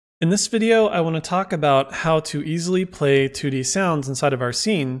In this video, I want to talk about how to easily play 2D sounds inside of our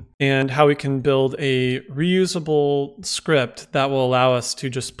scene and how we can build a reusable script that will allow us to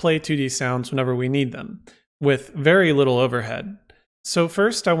just play 2D sounds whenever we need them with very little overhead. So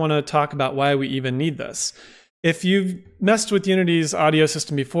first, I want to talk about why we even need this. If you've messed with Unity's audio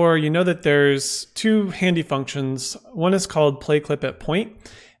system before, you know that there's two handy functions. One is called PlayClipAtPoint,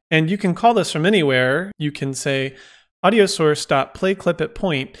 and you can call this from anywhere. You can say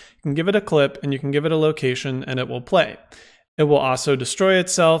AudioSource.PlayClipAtPoint. You can give it a clip and you can give it a location and it will play. It will also destroy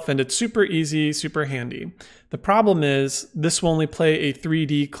itself, and it's super easy, super handy. The problem is this will only play a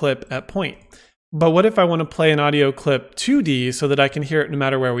 3D clip at point. But what if I want to play an audio clip 2D so that I can hear it no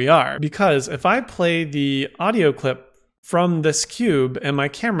matter where we are? Because if I play the audio clip from this cube and my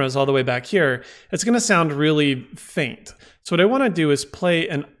camera is all the way back here, it's going to sound really faint. So what I want to do is play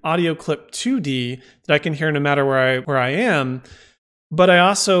an audio clip 2D that I can hear no matter where I am, but I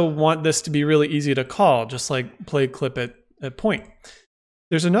also want this to be really easy to call, just like play clip at point.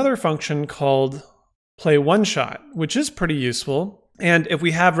 There's another function called play one shot, which is pretty useful. And if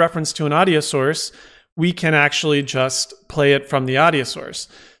we have reference to an audio source, we can actually just play it from the audio source.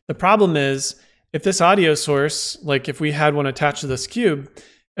 The problem is, if this audio source, like if we had one attached to this cube,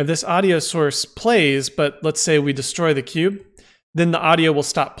 if this audio source plays, but let's say we destroy the cube, then the audio will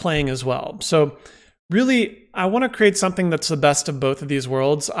stop playing as well. So really, I want to create something that's the best of both of these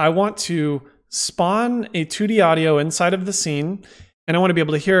worlds. I want to spawn a 2D audio inside of the scene, and I want to be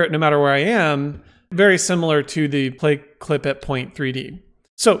able to hear it no matter where I am, very similar to the PlayClipAtPoint 3D.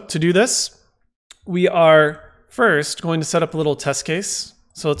 So to do this, we are first going to set up a little test case.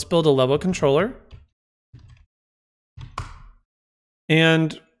 So let's build a level controller.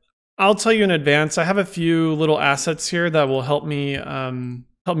 And I'll tell you in advance, I have a few little assets here that will help me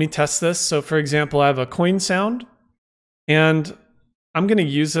test this. So for example, I have a coin sound, and I'm going to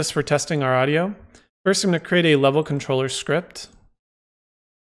use this for testing our audio. First, I'm going to create a level controller script.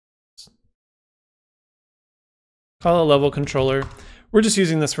 Call it level controller. We're just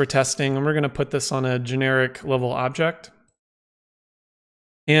using this for testing, and we're going to put this on a generic level object.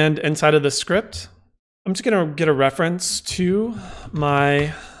 And inside of the script, I'm just going to get a reference to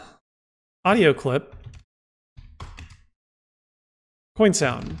my audio clip, coin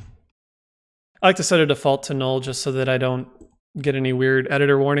sound. I like to set a default to null just so that I don't get any weird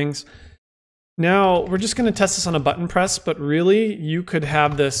editor warnings. Now, we're just going to test this on a button press, but really, you could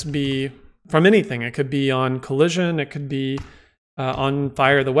have this be from anything. It could be on collision, it could be on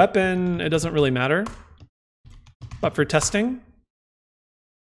fire the weapon, it doesn't really matter. But for testing,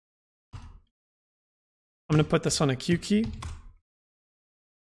 I'm going to put this on a Q key.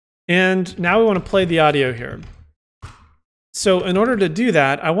 And now we want to play the audio here. So in order to do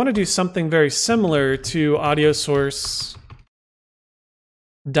that, I want to do something very similar to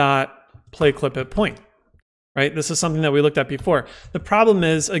AudioSource.PlayClipAtPoint. Right? This is something that we looked at before. The problem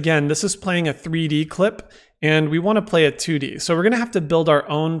is, again, this is playing a 3D clip, and we want to play a 2D. So we're going to have to build our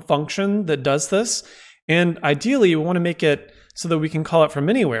own function that does this. And ideally, we want to make it so that we can call it from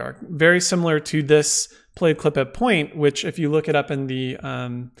anywhere. Very similar to this PlayClipAtPoint, which if you look it up in the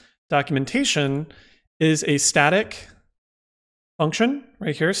documentation, is a static function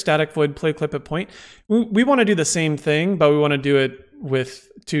right here, static void PlayClipAtPoint. We want to do the same thing, but we want to do it with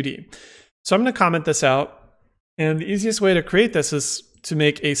 2D. So I'm going to comment this out. And the easiest way to create this is to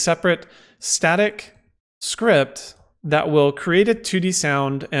make a separate static script that will create a 2D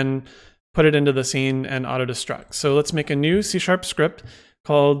sound and put it into the scene and auto-destruct. So let's make a new C# script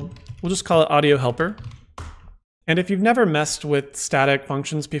called, we'll just call it audio helper. And if you've never messed with static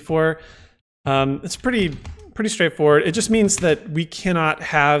functions before, it's pretty straightforward. It just means that we cannot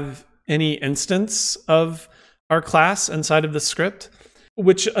have any instance of our class inside of the script.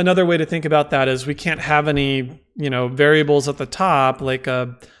 Which another way to think about that is we can't have any, variables at the top like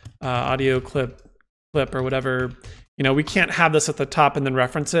a audio clip or whatever. We can't have this at the top and then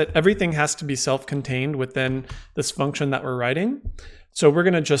reference it. Everything has to be self-contained within this function that we're writing. So we're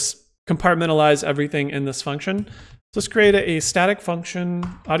going to just compartmentalize everything in this function. So let's create a static function,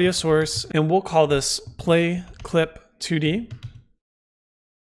 audio source, and we'll call this PlayClip2D.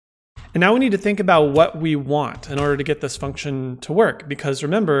 And now we need to think about what we want in order to get this function to work. Because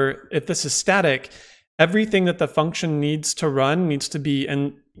remember, if this is static, everything that the function needs to run needs to be,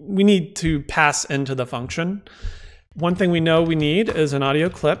 and we need to pass into the function. One thing we know we need is an audio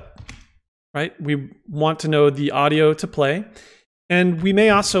clip, right? We want to know the audio to play. And we may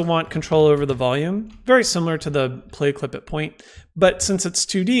also want control over the volume, very similar to the PlayClipAtPoint. But since it's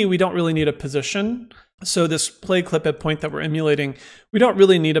 2D, we don't really need a position. So this PlayClipAtPoint that we're emulating, we don't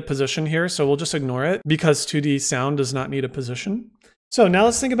really need a position here, so we'll just ignore it because 2D sound does not need a position. So now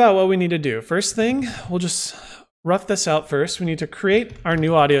let's think about what we need to do. First thing, we'll just rough this out first. We need to create our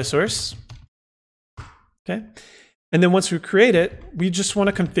new audio source. Okay. And then once we create it, we just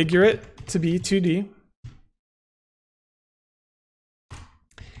want to configure it to be 2D.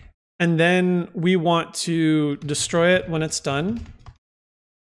 And then we want to destroy it when it's done.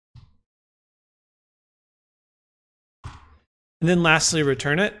 And then lastly,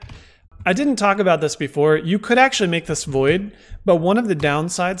 return it. I didn't talk about this before. You could actually make this void, but one of the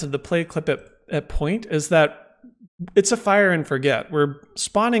downsides of the PlayClipAtPoint is that it's a fire and forget. We're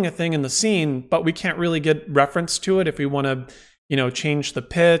spawning a thing in the scene, but we can't really get reference to it if we want to, change the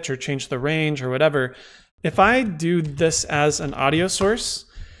pitch or change the range or whatever. If I do this as an audio source,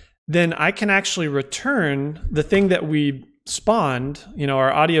 then I can actually return the thing that we spawned,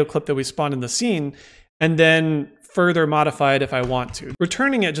 our audio clip that we spawned in the scene, and then further modify it if I want to.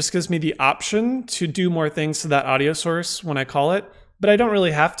 Returning it just gives me the option to do more things to that audio source when I call it, but I don't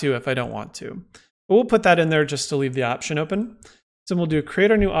really have to if I don't want to. But we'll put that in there just to leave the option open. So we'll do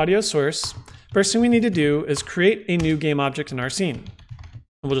create our new audio source. First thing we need to do is create a new game object in our scene.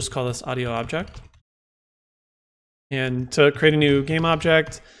 And we'll just call this audio object. And to create a new game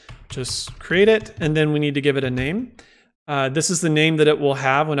object, just create it, and then we need to give it a name. This is the name that it will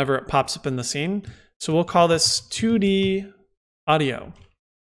have whenever it pops up in the scene. So we'll call this 2D audio.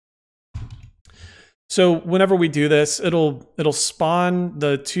 So whenever we do this, it'll spawn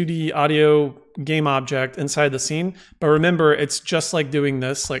the 2D audio game object inside the scene. But remember, it's just like doing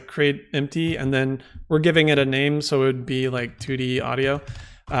this, like create empty, and then we're giving it a name, so it would be like 2D audio.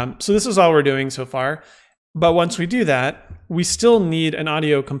 So this is all we're doing so far. But once we do that, we still need an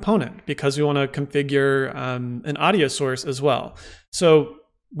audio component because we want to configure an audio source as well. So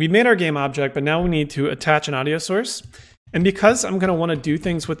we made our game object, but now we need to attach an audio source. And because I'm going to want to do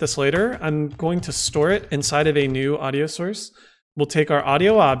things with this later, I'm going to store it inside of a new audio source. We'll take our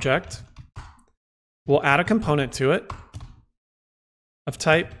audio object, we'll add a component to it of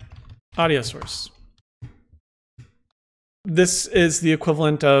type audio source. This is the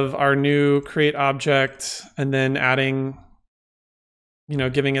equivalent of our new create object and then adding,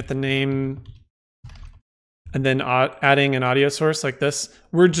 giving it the name and then adding an audio source like this.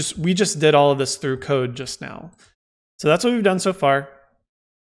 We just did all of this through code just now. So that's what we've done so far.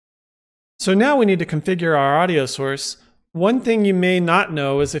 So now we need to configure our audio source. One thing you may not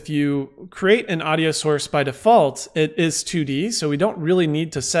know is if you create an audio source by default, it is 2D, so we don't really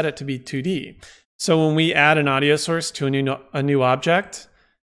need to set it to be 2D. So when we add an audio source to a new object,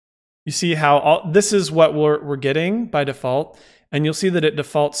 you see how this is what we're getting by default. And you'll see that it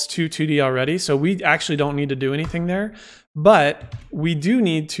defaults to 2D already. So we actually don't need to do anything there, but we do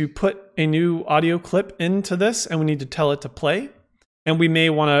need to put a new audio clip into this and we need to tell it to play. And we may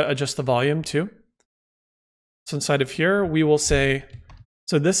want to adjust the volume too. So inside of here, we will say,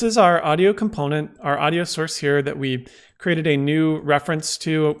 so this is our audio component, our audio source here that we created a new reference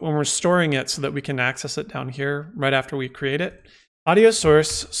to when we're storing it so that we can access it down here right after we create it. Audio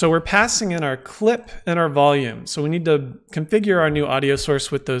source, so we're passing in our clip and our volume. So we need to configure our new audio source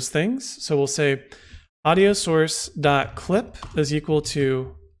with those things. So we'll say audio source.clip is equal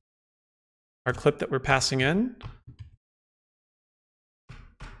to our clip that we're passing in.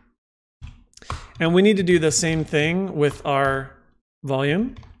 And we need to do the same thing with our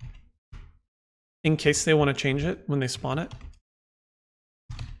volume in case they want to change it when they spawn it.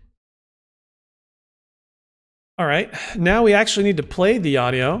 All right, now we actually need to play the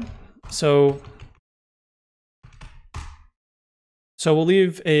audio. So we'll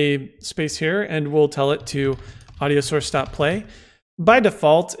leave a space here and we'll tell it to audio source.play. By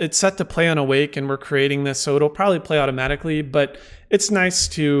default, it's set to play on awake and we're creating this, so it'll probably play automatically, but it's nice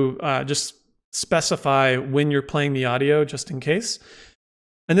to just specify when you're playing the audio just in case.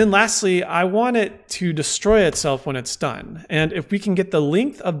 And then lastly, I want it to destroy itself when it's done. And if we can get the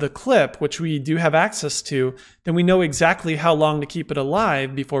length of the clip, which we do have access to, then we know exactly how long to keep it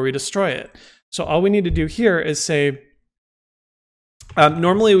alive before we destroy it. So all we need to do here is say,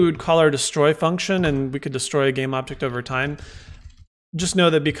 normally we would call our destroy function and we could destroy a game object over time. Just know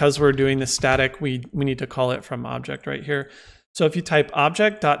that because we're doing this static, we need to call it from object right here. So if you type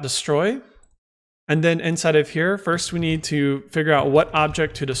object.destroy, and then inside of here, first we need to figure out what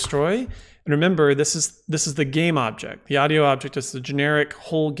object to destroy. And remember, this is the game object. The audio object is the generic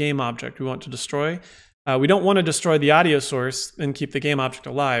whole game object we want to destroy. We don't want to destroy the audio source and keep the game object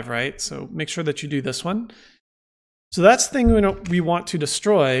alive, right? So make sure that you do this one. So that's the thing we want to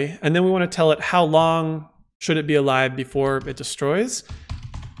destroy. And then we want to tell it how long should it be alive before it destroys.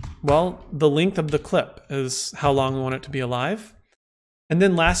 Well, the length of the clip is how long we want it to be alive. And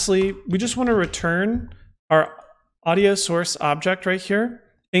then lastly, we just want to return our audio source object right here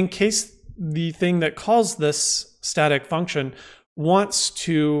in case the thing that calls this static function wants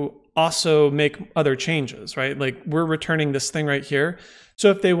to also make other changes, right? Like we're returning this thing right here. So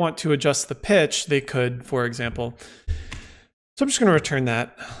if they want to adjust the pitch, they could, for example. So I'm just going to return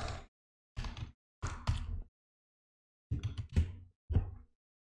that.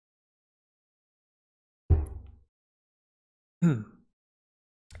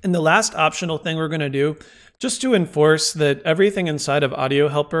 And the last optional thing we're going to do, just to enforce that everything inside of Audio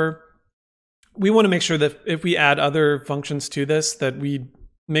Helper, we want to make sure that if we add other functions to this, that we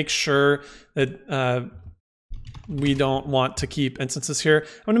make sure that we don't want to keep instances here.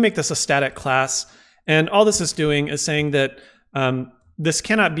 I'm going to make this a static class. And all this is doing is saying that this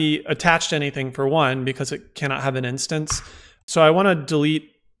cannot be attached to anything for one, because it cannot have an instance. So I want to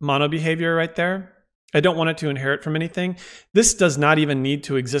delete mono behavior right there. I don't want it to inherit from anything. This does not even need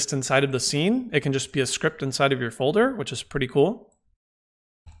to exist inside of the scene. It can just be a script inside of your folder, which is pretty cool.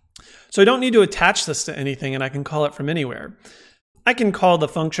 So I don't need to attach this to anything, and I can call it from anywhere. I can call the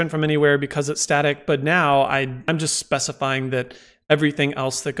function from anywhere because it's static, but now I'm just specifying that everything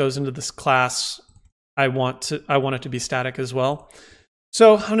else that goes into this class, I want it to be static as well.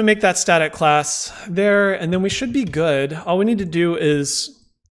 So I'm gonna make that static class there, and then we should be good. All we need to do is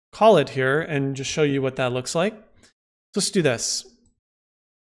call it here and just show you what that looks like. So let's do this.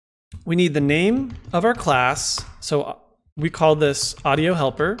 We need the name of our class. So we call this audio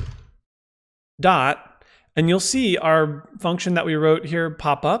helper dot, and you'll see our function that we wrote here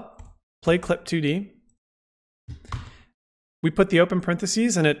pop up, PlayClipAtPoint. We put the open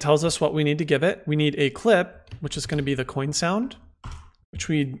parentheses and it tells us what we need to give it. We need a clip, which is going to be the coin sound, which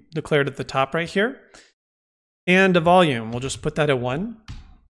we declared at the top right here. And a volume, we'll just put that at 1.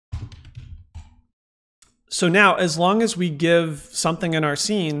 So now, as long as we give something in our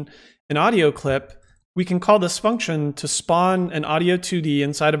scene an audio clip, we can call this function to spawn an audio 2D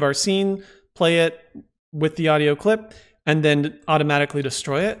inside of our scene, play it with the audio clip, and then automatically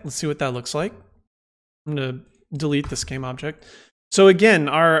destroy it. Let's see what that looks like. I'm going to delete this gameObject. So again,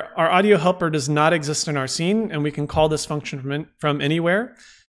 our audio helper does not exist in our scene, and we can call this function from anywhere.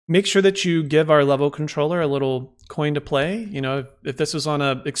 Make sure that you give our level controller a little coin to play. You know, if this was on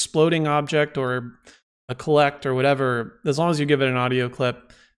an exploding object or a collect or whatever, as long as you give it an audio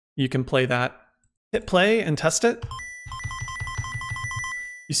clip, you can play that. Hit play and test it.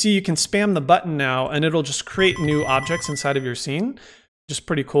 You see you can spam the button now and it'll just create new objects inside of your scene, which is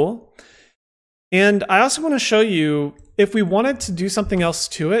pretty cool. And I also want to show you if we wanted to do something else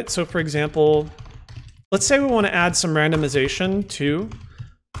to it. So for example, let's say we want to add some randomization too.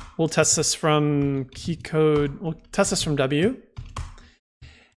 We'll test this from key code, we'll test this from W.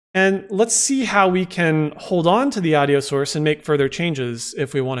 And let's see how we can hold on to the audio source and make further changes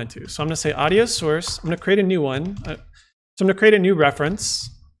if we wanted to. So I'm going to say audio source. I'm going to create a new one. So I'm going to create a new reference.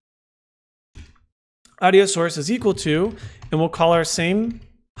 Audio source is equal to, and we'll call our same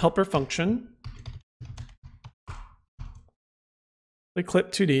helper function,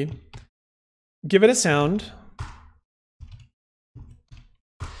 PlayClipAtPoint. Give it a sound.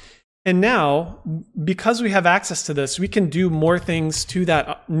 And now, because we have access to this, we can do more things to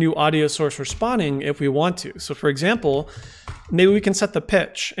that new audio source responding if we want to. So for example, maybe we can set the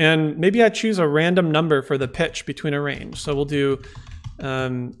pitch, and maybe I choose a random number for the pitch between a range. So we'll do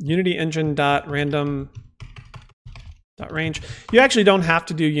Unity engine dot random dot range. You actually don't have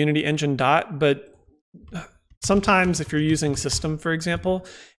to do Unity engine dot, but sometimes if you're using system, for example,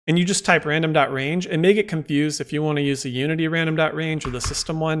 and you just type random.range, it may get confused if you want to use the Unity random.range or the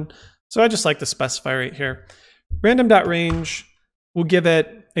system one. So I just like to specify right here. Random.range will give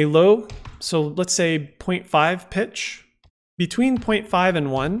it a low, so let's say 0.5 pitch, between 0.5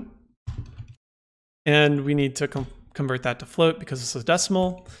 and 1. And we need to convert that to float because this is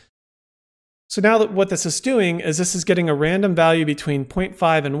decimal. So now that what this is doing is this is getting a random value between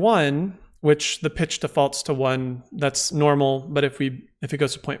 0.5 and 1, which the pitch defaults to 1. That's normal, but if it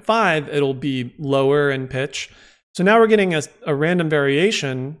goes to 0.5, it'll be lower in pitch. So now we're getting a random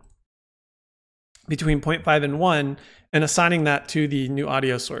variation between 0.5 and 1 and assigning that to the new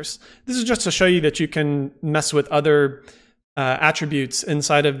audio source. This is just to show you that you can mess with other attributes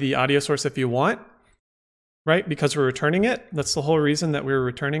inside of the audio source if you want, right? Because we're returning it. That's the whole reason that we're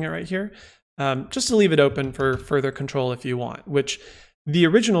returning it right here. Just to leave it open for further control if you want, which the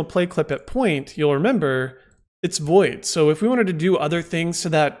original PlayClipAtPoint, you'll remember, it's void. So if we wanted to do other things to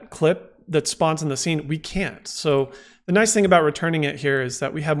that clip that spawns in the scene, we can't. So the nice thing about returning it here is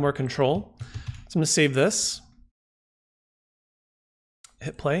that we have more control. So I'm going to save this.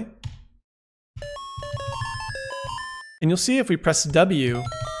 Hit play. And you'll see if we press W,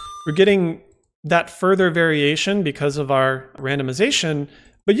 we're getting that further variation because of our randomization,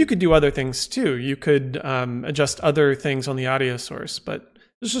 but you could do other things too. You could adjust other things on the audio source, but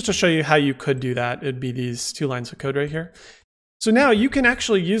just to show you how you could do that, it'd be these 2 lines of code right here. So now you can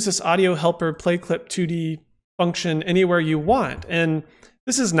actually use this audio helper PlayClip2D function anywhere you want. And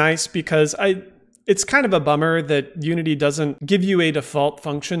this is nice because it's kind of a bummer that Unity doesn't give you a default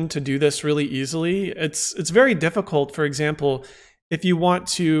function to do this really easily. It's very difficult, for example, if you want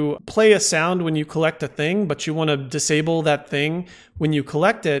to play a sound when you collect a thing, but you want to disable that thing when you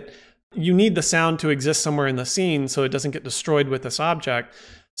collect it, you need the sound to exist somewhere in the scene so it doesn't get destroyed with this object.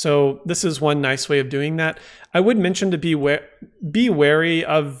 So this is one nice way of doing that. I would mention to be wary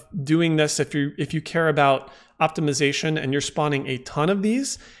of doing this if you care about optimization and you're spawning a ton of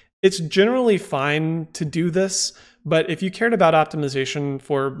these. It's generally fine to do this, but if you cared about optimization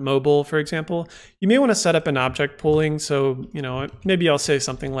for mobile, for example, you may want to set up an object pooling. So, maybe I'll say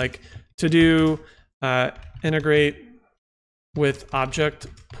something like to do integrate with object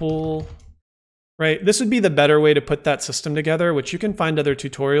pool, right? This would be the better way to put that system together, which you can find other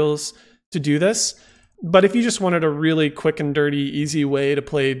tutorials to do this. But if you just wanted a really quick and dirty, easy way to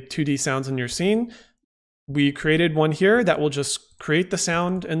play 2D sounds in your scene, we created one here that will just create the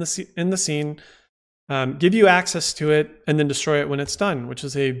sound in the scene, give you access to it, and then destroy it when it's done, which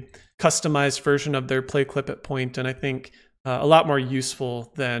is a customized version of their PlayClipAtPoint, and I think a lot more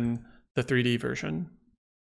useful than the 3D version.